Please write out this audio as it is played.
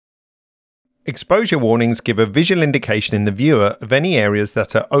Exposure warnings give a visual indication in the viewer of any areas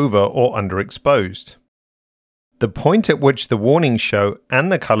that are over or underexposed. The point at which the warnings show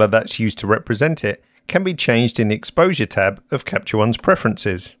and the colour that's used to represent it can be changed in the Exposure tab of Capture One's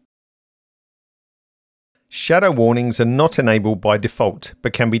preferences. Shadow warnings are not enabled by default,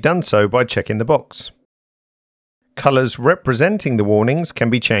 but can be done so by checking the box. Colours representing the warnings can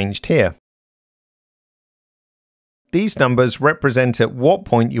be changed here. These numbers represent at what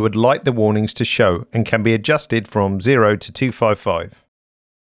point you would like the warnings to show and can be adjusted from 0 to 255.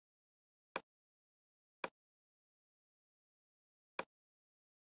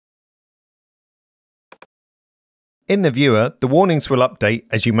 In the viewer, the warnings will update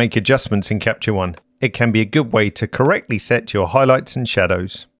as you make adjustments in Capture One. It can be a good way to correctly set your highlights and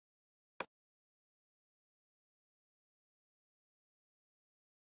shadows.